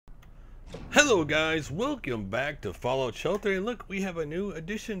Hello guys, welcome back to Fallout Shelter, and look, we have a new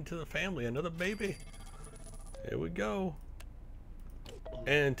addition to the family, another baby. Here we go.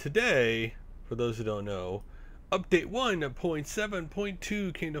 And today, for those who don't know, update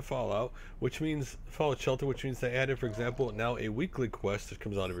 1.7.2 came to Fallout, which means Fallout Shelter, which means they added, for example, now a weekly quest that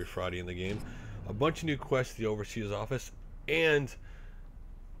comes out every Friday in the game, a bunch of new quests to the Overseer's office, and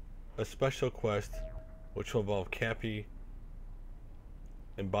a special quest which will involve Cappy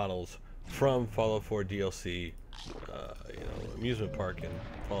and Bottles from Fallout 4 DLC, amusement park in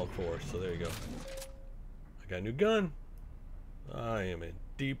Fallout 4. So there you go. I got a new gun. I am in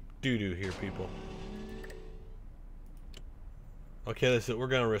deep doo-doo here, people. Okay, that's it. We're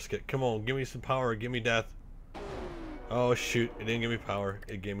gonna risk it. Come on, give me some power. Give me death. Oh shoot! It didn't give me power.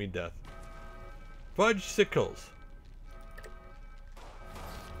 It gave me death. Fudge sickles.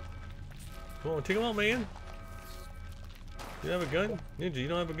 Come on, take them out, man. You have a gun? Ninja, you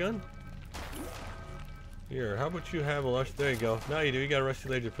don't have a gun? Here, how about you have a lush? There you go. Now you do. You got a rusty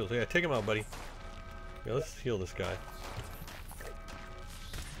laser pills. Yeah, take him out, buddy. Yeah, let's heal this guy.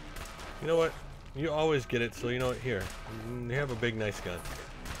 You know what? You always get it, so you know what? Here. You have a big, nice gun.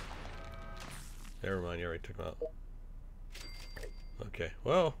 Never mind, you already took him out. Okay,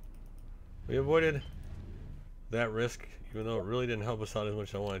 well, we avoided that risk, even though it really didn't help us out as much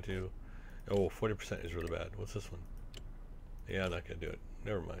as I wanted to. Oh, 40% is really bad. What's this one? Yeah, I'm not going to do it.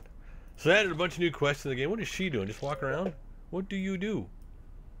 Never mind. So they added a bunch of new quests in the game. What is she doing? Just walk around? What do you do?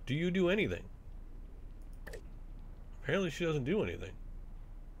 Do you do anything? Apparently she doesn't do anything.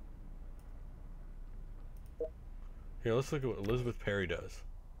 Here, let's look at what Elizabeth Perry does.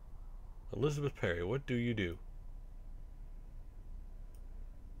 Elizabeth Perry, what do you do?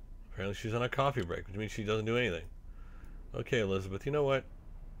 Apparently she's on a coffee break, which means she doesn't do anything. Okay, Elizabeth, you know what?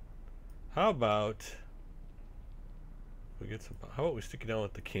 How about we get some? How about we stick you down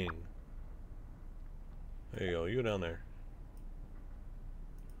with the king? There you go. You go down there.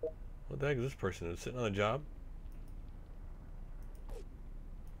 What the heck is this person? Is sitting on a job?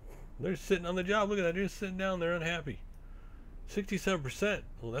 They're sitting on the job. Look at that. They're just sitting down. They're unhappy. 67%.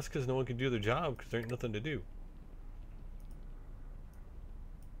 Well, that's because no one can do their job because there ain't nothing to do.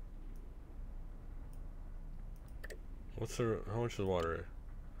 What's the? How much is the water?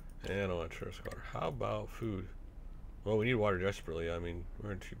 Yeah, I don't want to trust water. How about food? Well, we need water desperately. I mean,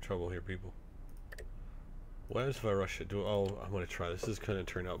 we're in deep trouble here, people. What happens if I rush it? Oh, I'm going to try. This is going to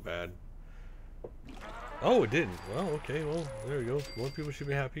turn out bad. Oh, it didn't. Well, okay. Well, there we go. More people should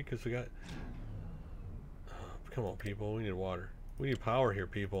be happy because we got... come on, people. We need water. We need power here,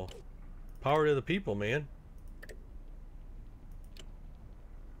 people. Power to the people, man.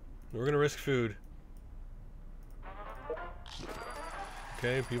 We're going to risk food.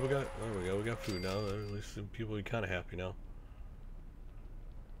 Okay, people got... There we go. We got food now. At least some people are kind of happy now.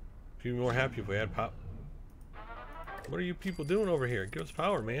 Be more happy if we had pop. What are you people doing over here? Give us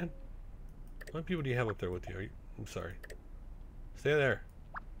power, man. How many people do you have up there with you? I'm sorry. Stay there.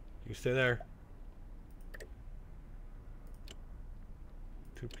 You stay there.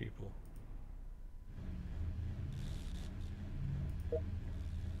 2 people.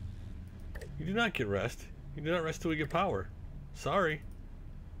 You do not get rest. You do not rest till we get power. Sorry.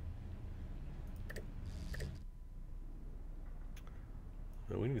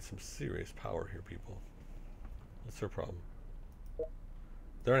 We need some serious power here, people. What's their problem?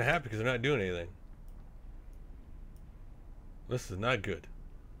 They're unhappy because they're not doing anything. This is not good.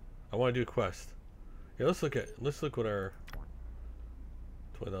 I want to do a quest. Yeah, let's look what our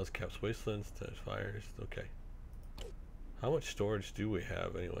 20,000 caps, wastelands, fires. Okay. How much storage do we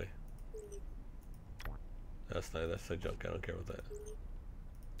have anyway? That's not junk. I don't care about that.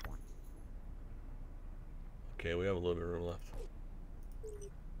 Okay, we have a little bit of room left.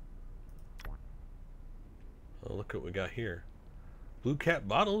 Oh, look what we got here. Blue cap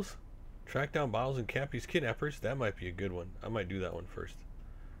bottles. Track down bottles and Cappy's kidnappers. That might be a good one. I might do that one first.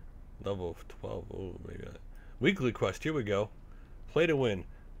 Level 12. Oh, maybe not. Weekly quest. Here we go. Play to win.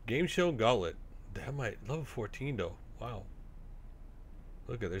 Game show gauntlet. That might... Level 14 though. Wow.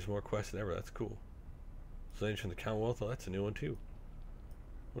 Look at, there's more quests than ever. That's cool. Slain from the Commonwealth. Oh, that's a new one too.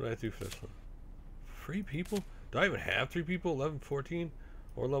 What did I do for this one? 3 people? Do I even have 3 people? 11, 14?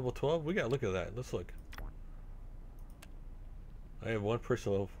 Or level 12? We gotta look at that. Let's look. I have 1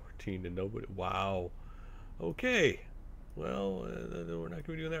 person level 14 and nobody. Wow. Okay. Well, we're not going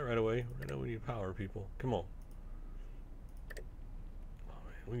to be doing that right away. Right now we need power, people. Come on. Oh,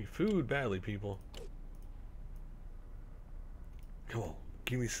 we need food badly, people. Come on.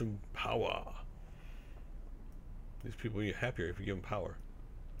 Give me some power. These people will get happier if you give them power.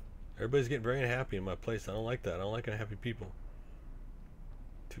 Everybody's getting very unhappy in my place. I don't like that. I don't like unhappy people.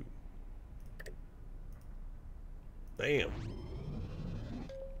 2. Bam.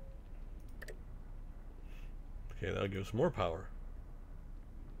 Okay, that'll give us more power.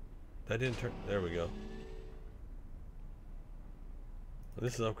 That didn't turn. There we go.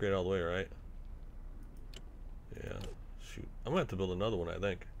 This is upgrade all the way, right? Yeah. Shoot. I'm gonna have to build another one, I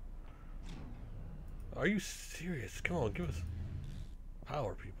think. Are you serious? Come on, give us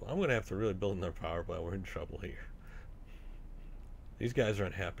power, people. I'm gonna have to really build another power plant. We're in trouble here. These guys are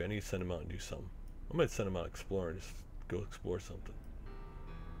unhappy. I need to send them out and do something. I might send them out exploring. Just go explore something.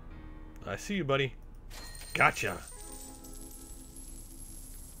 I see you, buddy. Gotcha.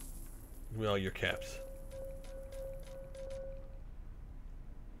 Give me all your caps.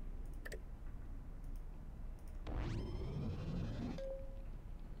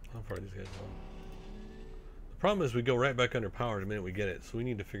 How far are these guys going? The problem is we go right back under power the minute we get it, so we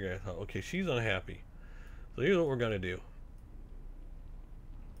need to figure out how. Okay, she's unhappy. So here's what we're gonna do.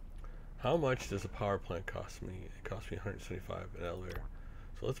 How much does a power plant cost me? It cost me 175 an elevator.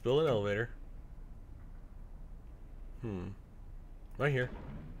 So let's build an elevator. Right here.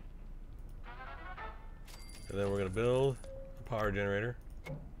 And then we're gonna build a power generator.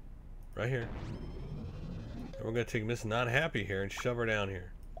 Right here. And we're gonna take Miss Not Happy here and shove her down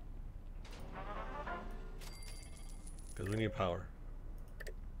here. Because we need power.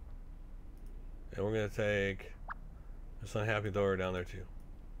 And we're gonna take Miss Unhappy, throw her down there too.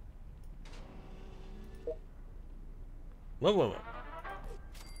 Level them up.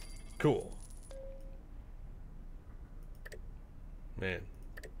 Cool. Man,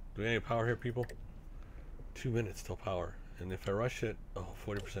 do we have any power here, people? 2 minutes till power. And if I rush it, oh,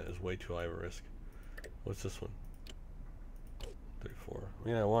 40% is way too high of a risk. What's this one? 34. I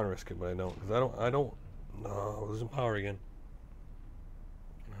mean, I want to risk it, but I don't. Because I don't. No, losing power again.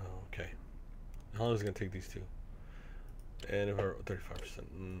 Oh, okay. How long is it going to take these two? And if I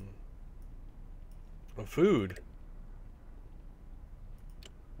 35%. Well, food.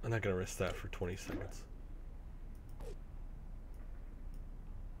 I'm not going to risk that for 20 seconds.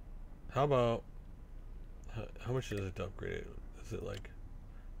 How about, how much is it to upgrade it? Is it like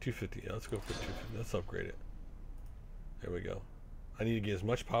 250? Yeah, let's go for 250. Let's upgrade it. There we go. I need to get as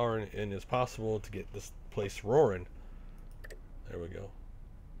much power in as possible to get this place roaring. There we go.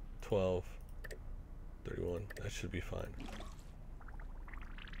 12, 31. That should be fine.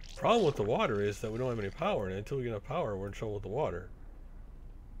 Problem with the water is that we don't have any power, and until we get enough power, we're in trouble with the water.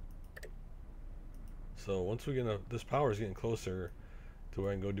 So once we get enough, this power is getting closer to where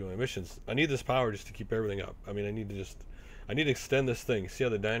I can go do my missions. I need this power just to keep everything up. I mean, I need to extend this thing. See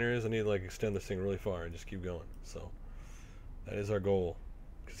how the diner is? I need to like extend this thing really far and just keep going. So that is our goal.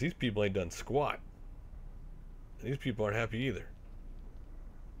 Because these people ain't done squat. And these people aren't happy either.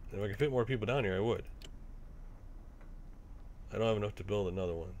 And if I could fit more people down here, I would. I don't have enough to build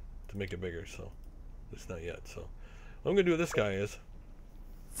another one to make it bigger, so it's not yet. So what I'm gonna do with this guy is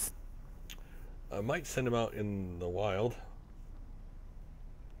I might send him out in the wild.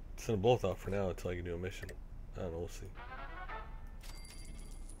 Send them both out for now until I can do a mission. I don't know, we'll see.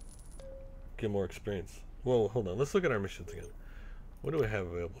 Get more experience. Whoa, hold on. Let's look at our missions again. What do I have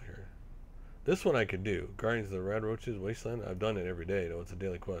available here? This one I could do. Guardians of the Rad Roaches Wasteland. I've done it every day, though. It's a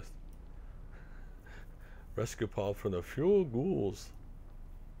daily quest. Rescue Paul from the Fuel Ghouls.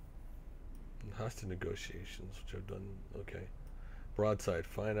 And hostage negotiations, which I've done. Okay. Broadside.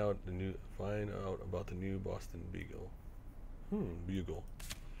 Find out about the new Boston Beagle. Bugle.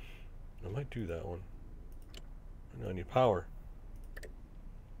 I might do that one. I know I need power.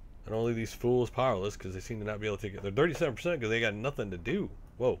 I don't leave these fools powerless because they seem to not be able to take it. They're 37% because they got nothing to do.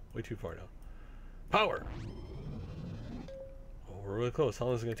 Whoa, way too far now. Power! Oh, we're really close. How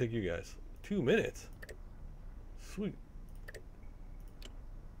long is it going to take you guys? 2 minutes. Sweet.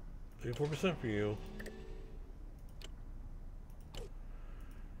 34% for you.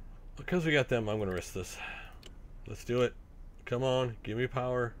 Because we got them, I'm going to risk this. Let's do it. Come on, give me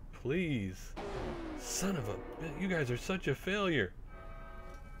power. Please. Son of a bitch. You guys are such a failure.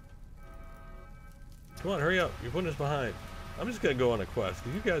 Come on, hurry up. You're putting us behind. I'm just going to go on a quest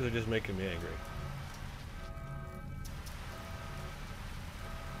because you guys are just making me angry.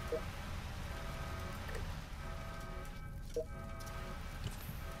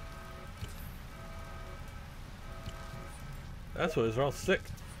 That's what it is. They're all sick.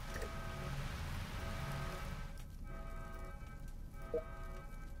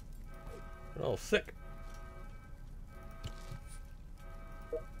 They're all sick.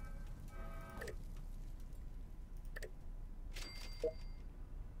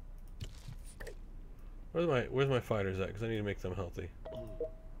 Where's my fighters at? Because I need to make them healthy.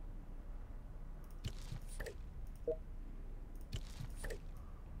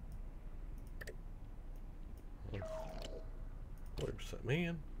 40%.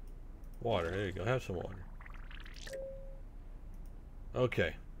 Man. Water. There you go. Have some water.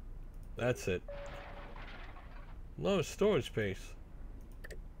 Okay. That's it. No storage space.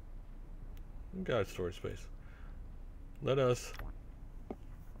 We got storage space. Let us...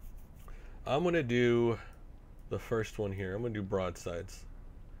 I'm going to do the first one here. I'm going to do broadsides.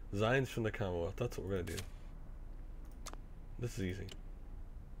 Designs from the Commonwealth. That's what we're going to do. This is easy.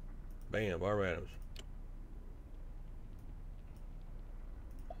 Bam. Bar Adams.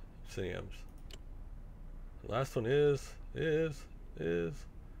 Cinems. Last one is...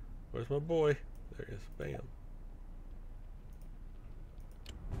 Where's my boy? There he is. Bam.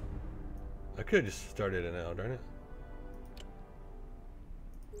 I could just start it now, darn it.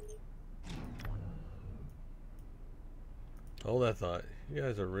 Hold that thought. You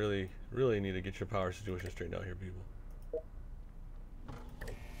guys are really need to get your power situation straightened out here, people.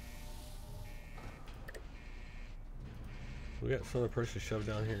 We got some other person shoved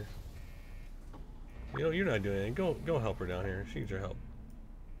down here. You know, you're not doing anything. Go help her down here. She needs your help.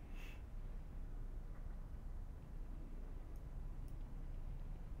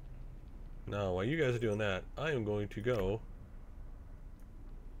 Now, while you guys are doing that, I am going to go.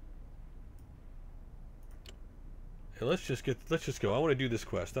 And let's just go. I want to do this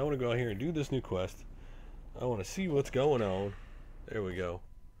quest. I want to go out here and do this new quest. I want to see what's going on. There we go.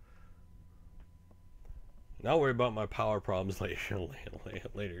 Now worry about my power problems later,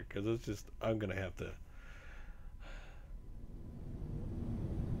 because it's just, I'm gonna have to.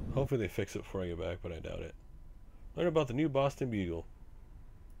 Hopefully they fix it before I get back, but I doubt it. Learn about the new Boston Bugle.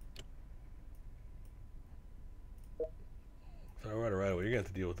 So right away, you're gonna have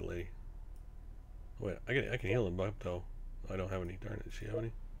to deal with the lady. Wait, I can heal him up though. I don't have any. Darn it, does she have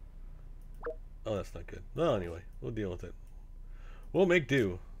any? Oh, that's not good. Well, anyway, we'll deal with it. We'll make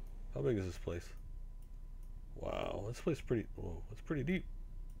do. How big is this place? Wow, this place is pretty. Whoa, it's pretty deep.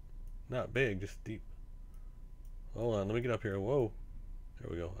 Not big, just deep. Hold on, let me get up here. Whoa, there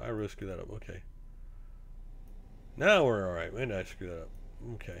we go. I really screwed that up. Okay. Now we're all right. Maybe I screwed that up.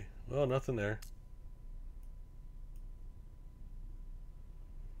 Okay. Well, nothing there.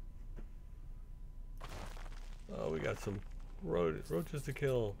 Oh, we got some roaches to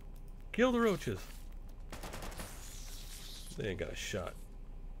kill. Kill the roaches. They ain't got a shot.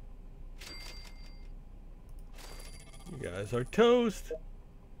 You guys are toast.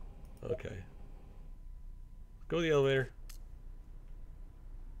 Okay. Go to the elevator.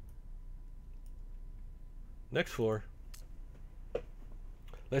 Next floor.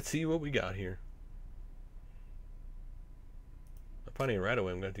 Let's see what we got here. I'm finding it right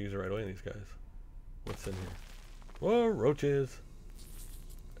away. I'm going to have to use it right away in these guys. What's in here? Whoa, roaches.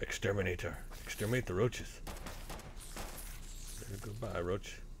 Exterminator. Exterminate the roaches. Goodbye,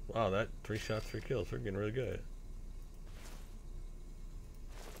 roach. Wow, that 3 shots, 3 kills. We're getting really good.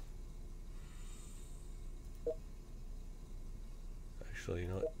 Actually, you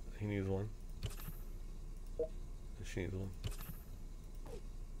know what? He needs one. And she needs one.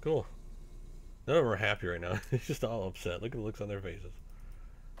 Cool. None of them are happy right now. It's just all upset. Look at the looks on their faces.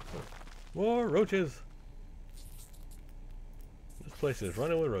 More roaches. This place is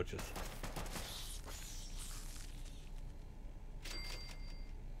running with roaches.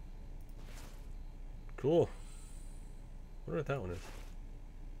 Cool. I wonder what that one is.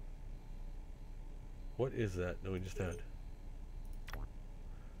 What is that we just had?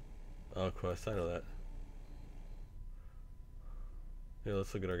 Oh, quest. I know that. Yeah,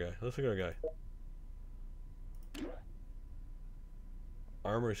 let's look at our guy. Let's look at our guy.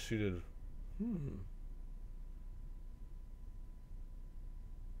 Armor suited.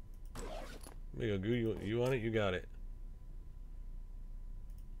 There you go. You want it? You got it.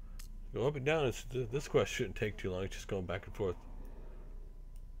 Go up and down. This quest shouldn't take too long. It's just going back and forth.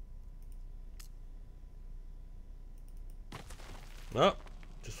 Oh,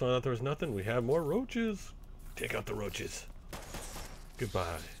 just found out there was nothing. We have more roaches. Take out the roaches.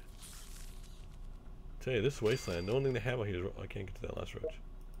 Goodbye. Tell you, this wasteland, the only thing they have out here is... I can't get to that last roach.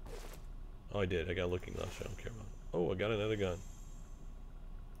 Oh, I did. I got a looking glass. I don't care about it. Oh, I got another gun.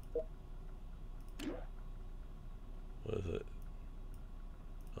 What is it?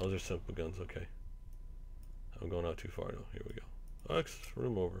 Oh, those are simple guns. Okay. I'm going out too far though. Here we go. X,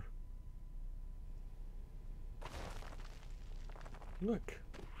 room over. Look.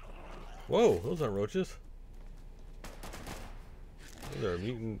 Whoa, those aren't roaches. Those are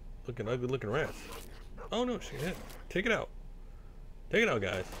mutant looking, ugly looking rats. Oh no, shit. Take it out. Take it out,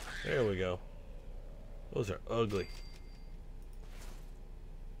 guys. There we go. Those are ugly.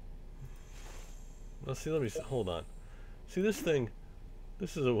 Let's see, let me hold on. See this thing,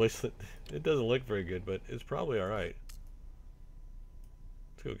 this is a wasteland. It doesn't look very good, but it's probably alright.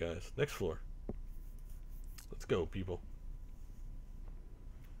 Let's go, guys. Next floor. Let's go, people.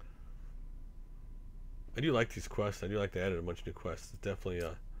 I do like these quests. I do like they added a bunch of new quests. It definitely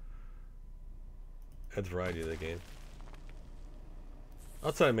adds variety to the game.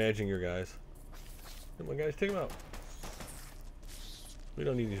 Outside managing your guys. Come on, guys, take them out. We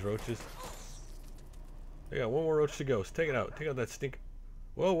don't need these roaches. They got one more roach to go. So take it out. Take out that stink.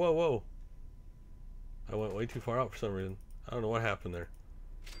 Whoa, whoa, whoa. I went way too far out for some reason. I don't know what happened there.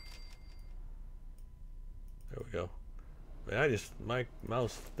 There we go. Man, my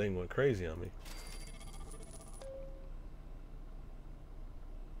mouse thing went crazy on me.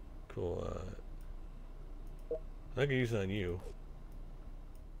 Cool. I can use it on you.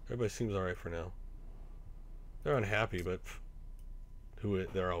 Everybody seems alright for now. They're unhappy, but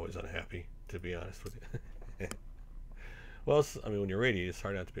they're always unhappy, to be honest with you. Well, I mean, when you're radiated, it's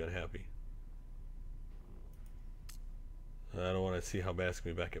hard not to be unhappy. I don't want to see how bad it's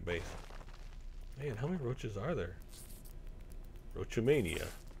going to be back at base. Man, how many roaches are there? Roachamania.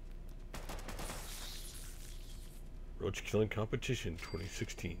 Roach Killing Competition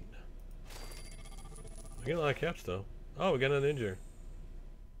 2016. I get a lot of caps, though. Oh, we got another ninja.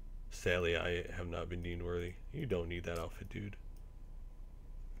 Sadly, I have not been deemed worthy. You don't need that outfit, dude.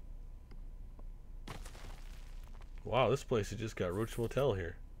 Wow, this place has just got Roach Motel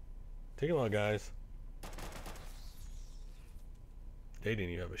here. Take them out, guys. They didn't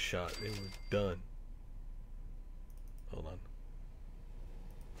even have a shot. They were done. Hold on.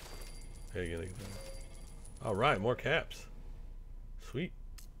 There you go. Alright, more caps. Sweet.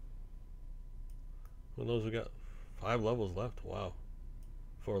 One of those, we got 5 levels left. Wow.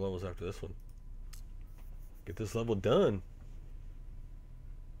 4 levels after this one. Get this level done.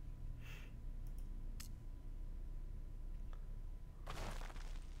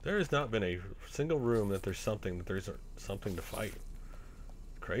 There has not been a single room that there's something to fight.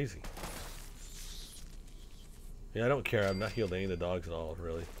 Crazy. Yeah, I don't care. I've not healed any of the dogs at all,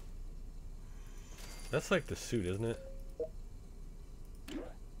 really. That's like the suit, isn't it?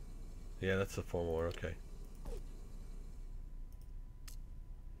 Yeah, that's the formal one. Okay.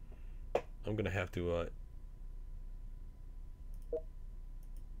 I'm gonna have to, I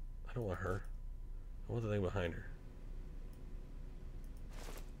don't want her. I want the thing behind her.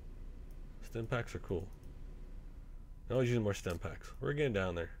 Stem packs are cool. I always using more stem packs. We're getting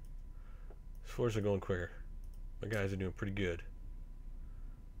down there. These floors are going quicker. My guys are doing pretty good.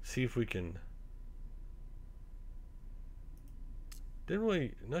 See if we can...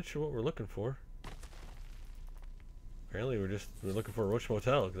 not sure what we're looking for. Apparently we're looking for a roach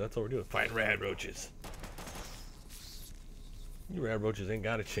motel, because that's what we're doing. Find rad roaches. You rad roaches ain't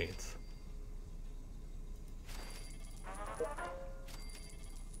got a chance.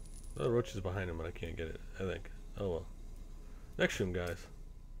 The roach is behind him, but I can't get it, I think. Oh well. Next room, guys.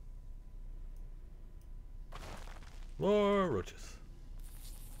 More roaches.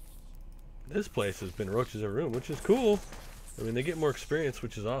 This place has been roaches every room, which is cool. I mean, they get more experience,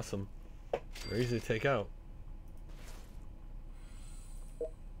 which is awesome. They're easy to take out.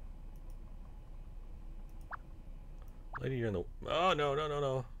 Lady, you're in the... Oh, no, no, no,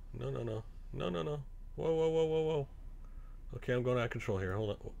 no. No, no, no. No, no, no. Whoa, whoa, whoa, whoa, whoa. Okay, I'm going out of control here. Hold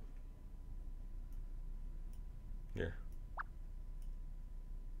on. Here.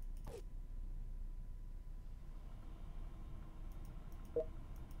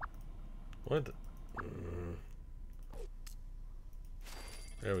 What the...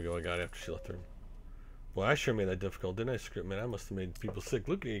 There we go, I got it after she left the room. Well, I sure made that difficult, didn't I, script man? I must have made people sick.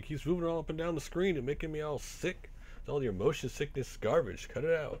 Look at it, it keeps moving all up and down the screen and making me all sick. All your motion sickness garbage. Cut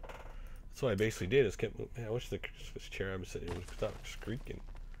it out. That's what I basically did, is kept moving. Man, I wish this chair I'm sitting in would stop creaking.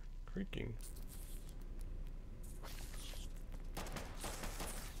 Creaking.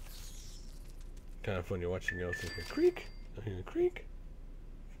 Kind of fun, you're watching me else and hear creak. I hear creak.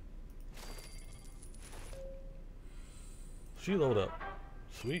 She leveled up.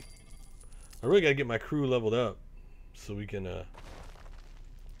 Sweet. I really gotta get my crew leveled up so we can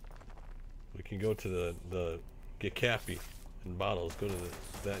go to the get Cappy and bottles, go to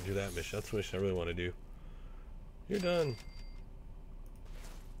do that mission. That's the mission I really want to do. You're done.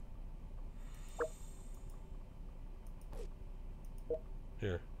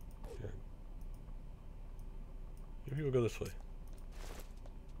 Here. You people go this way.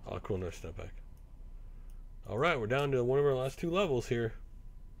 Oh, cool, another step back. Alright, we're down to one of our last 2 levels here.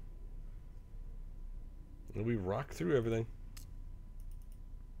 And we rock through everything.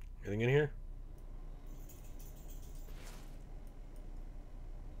 Anything in here?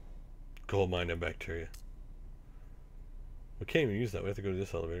 Gold mine and bacteria. We can't even use that. We have to go to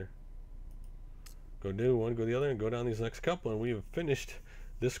this elevator. Go do one, go the other, and go down these next couple, and we have finished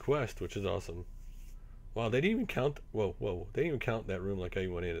this quest, which is awesome. Wow, they didn't even count. Whoa, whoa. They didn't even count that room like I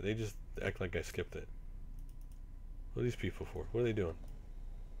went in it. They just act like I skipped it. What are these people for? What are they doing?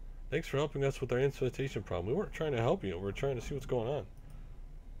 Thanks for helping us with our instrumentation problem. We weren't trying to help you. We were trying to see what's going on.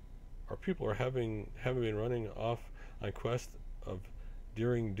 Our people are having been running off on quest of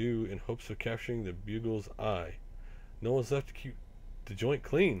daring do in hopes of capturing the bugle's eye. No one's left to keep the joint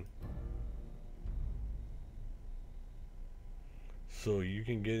clean. So you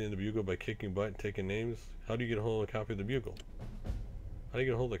can get in the bugle by kicking butt and taking names. How do you get a hold of a copy of the bugle? How do you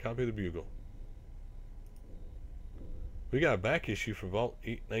get a hold of a copy of the bugle? We got a back issue from Vault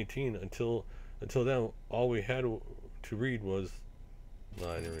 819. Until then, all we had to read was... No,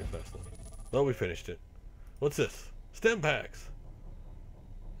 I didn't read fast enough. Well, we finished it. What's this? Stem packs!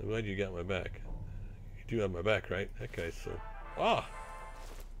 I'm glad you got my back. You do have my back, right? That guy's so... Ah!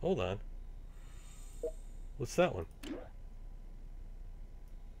 Hold on. What's that one?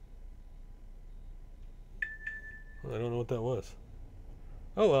 Well, I don't know what that was.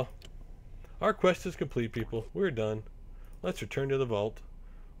 Oh well. Our quest is complete, people. We're done. Let's return to the vault,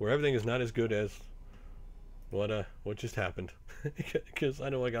 where everything is not as good as what just happened. Because I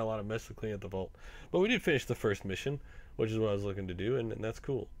know I got a lot of mess to clean at the vault. But we did finish the first mission, which is what I was looking to do, and that's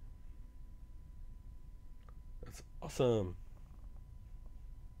cool. That's awesome.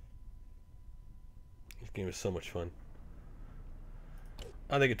 This game is so much fun.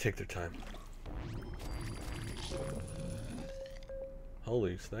 I think it'd take their time.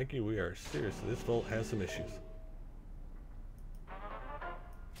 Holy snacky, we are seriously, this vault has some issues.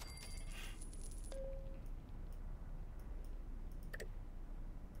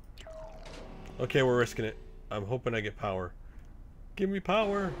 Okay, we're risking it. I'm hoping I get power. Give me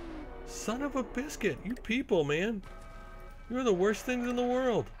power! Son of a biscuit! You people, man! You're the worst things in the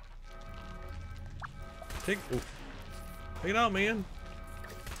world! Take it out, man!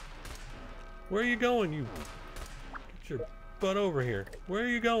 Where are you going, you... Get your butt over here. Where are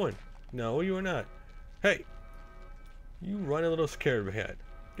you going? No, you are not. Hey! You run a little scared ahead.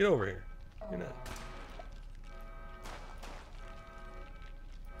 Get over here. You're not...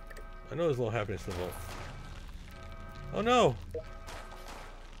 I know there's a little happiness in the vault. Oh no!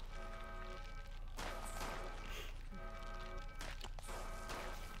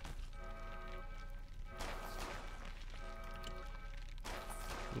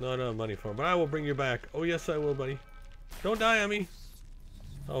 Not enough money for him, but I will bring you back. Oh yes I will, buddy. Don't die on me!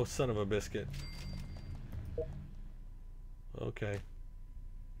 Oh, son of a biscuit. Okay.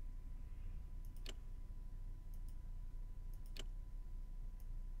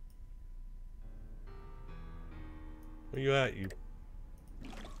 Where you at, you?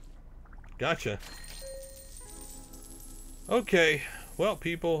 Gotcha. Okay. Well,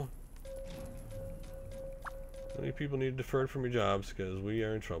 people. Many people need to defer from your jobs because we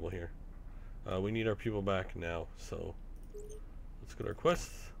are in trouble here. We need our people back now, so let's go to our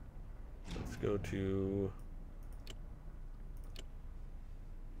quests. Let's go to...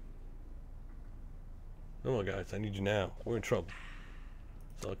 Come on, guys. I need you now. We're in trouble.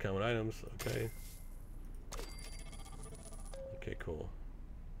 Sell common items. Okay. Okay, cool.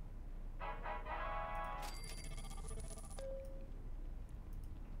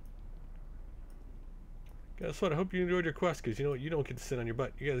 Guess what? I hope you enjoyed your quest, because you know what? You don't get to sit on your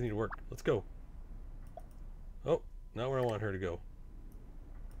butt. You guys need to work. Let's go. Oh, not where I want her to go.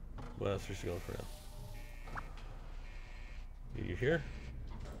 Well, that's where she's going for now. Need you here?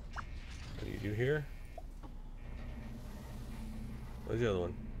 I need you here. Where's the other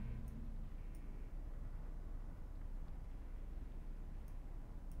one?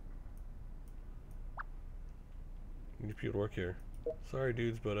 Need people to work here. Sorry,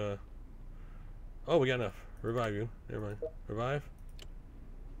 dudes, but oh, we got enough. Revive you. Never mind. Revive.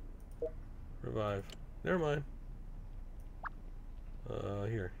 Revive. Never mind.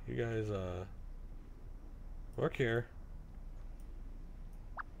 Here. You guys, work here.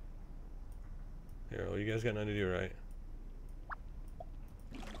 Here, well, you guys got nothing to do, right?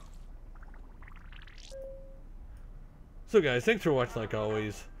 So, guys, thanks for watching, like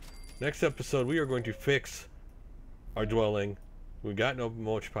always. Next episode, we are going to fix our dwelling. We got no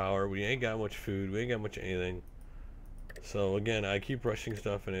much power. We ain't got much food. We ain't got much anything. So again, I keep rushing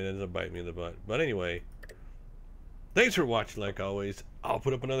stuff and it ends up biting me in the butt. But anyway, thanks for watching like always. I'll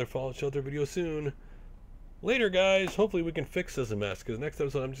put up another Fallout Shelter video soon. Later, guys. Hopefully we can fix this mess, because next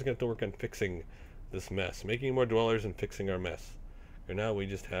episode I'm just going to have to work on fixing this mess. Making more dwellers and fixing our mess. And now we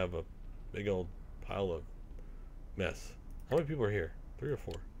just have a big old pile of mess. How many people are here? 3 or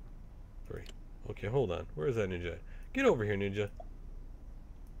 4? 3. Okay, hold on. Where is that ninja? Get over here, ninja.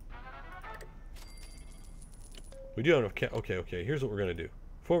 We do have enough okay, here's what we're gonna do.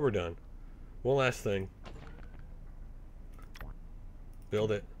 before we're done, one last thing.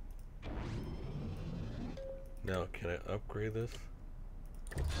 Build it. Now, can I upgrade this?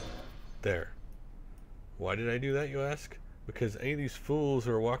 There. Why did I do that, you ask? Because any of these fools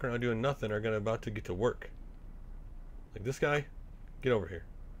who are walking around doing nothing are about to get to work. Like this guy, get over here.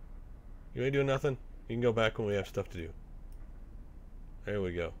 You ain't doing nothing? You can go back when we have stuff to do. There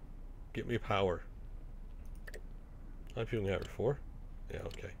we go. Get me power. A lot of people can have it for. Yeah,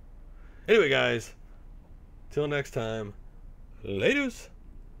 okay. Anyway, guys. Till next time. Laters.